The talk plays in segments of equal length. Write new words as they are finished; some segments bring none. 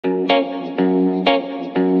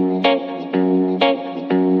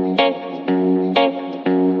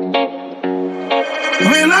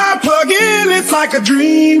like a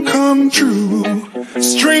dream come true.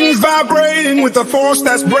 Strings vibrating with the force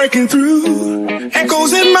that's breaking through.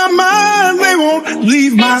 Echoes in my mind, they won't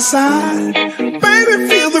leave my side. Baby,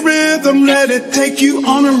 feel the rhythm, let it take you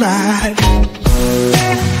on a ride.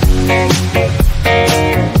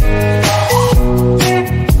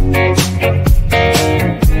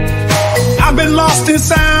 I've been lost in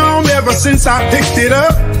sound ever since I picked it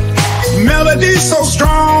up. Melody so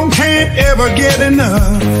strong, can't ever get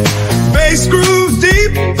enough. Bass grooves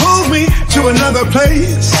deep, pulls me to another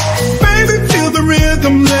place. Baby, feel the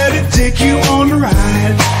rhythm, let it take you on a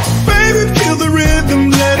ride. Baby, feel the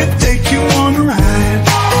rhythm, let it take you on a ride.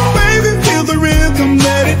 Baby, feel the rhythm,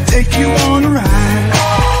 let it take you on a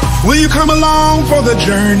ride. Will you come along for the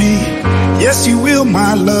journey? Yes, you will,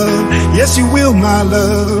 my love. Yes, you will, my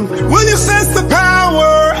love. Will you sense the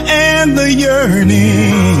power and the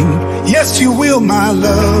yearning? Yes, you will, my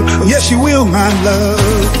love. Yes, you will, my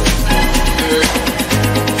love.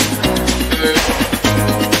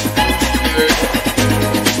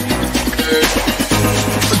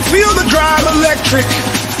 Feel the drive electric.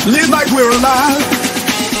 Live like we're alive.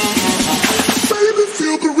 Baby,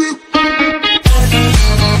 feel the rhythm.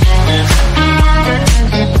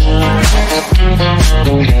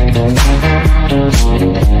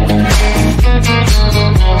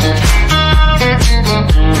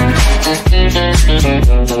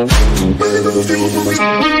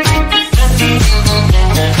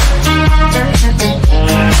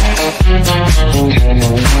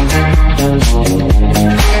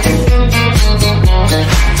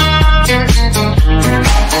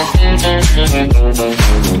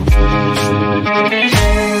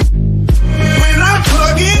 When I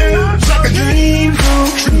plug in, it's like a dream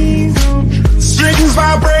come true. Strings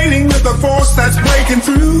vibrating with the force that's breaking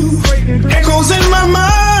through. Echoes in my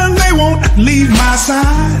mind, they won't leave my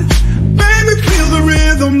side. Baby, feel the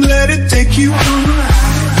rhythm, let it take you on a ride.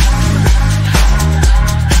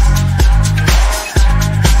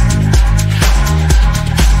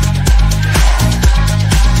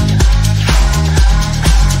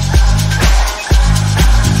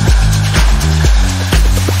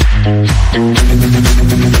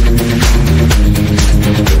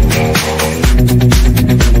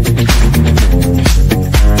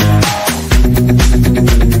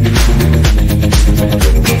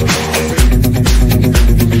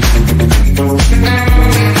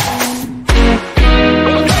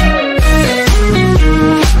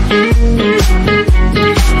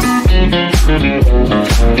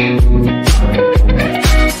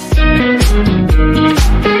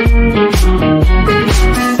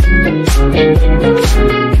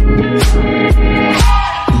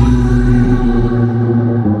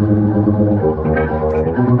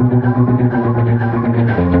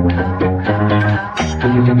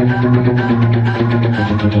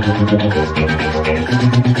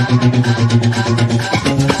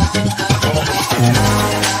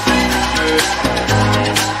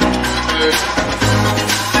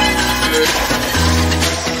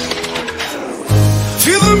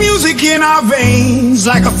 Feel the music in our veins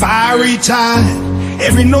like a fiery tide.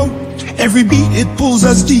 Every note, every beat, it pulls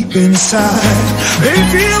us deep inside. Baby,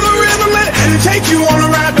 feel the rhythm, let it take you on a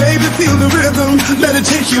ride. Baby, feel the rhythm, let it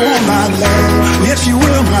take you on, my love. Yes, you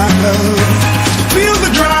will, my love. Feel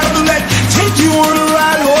the drive, let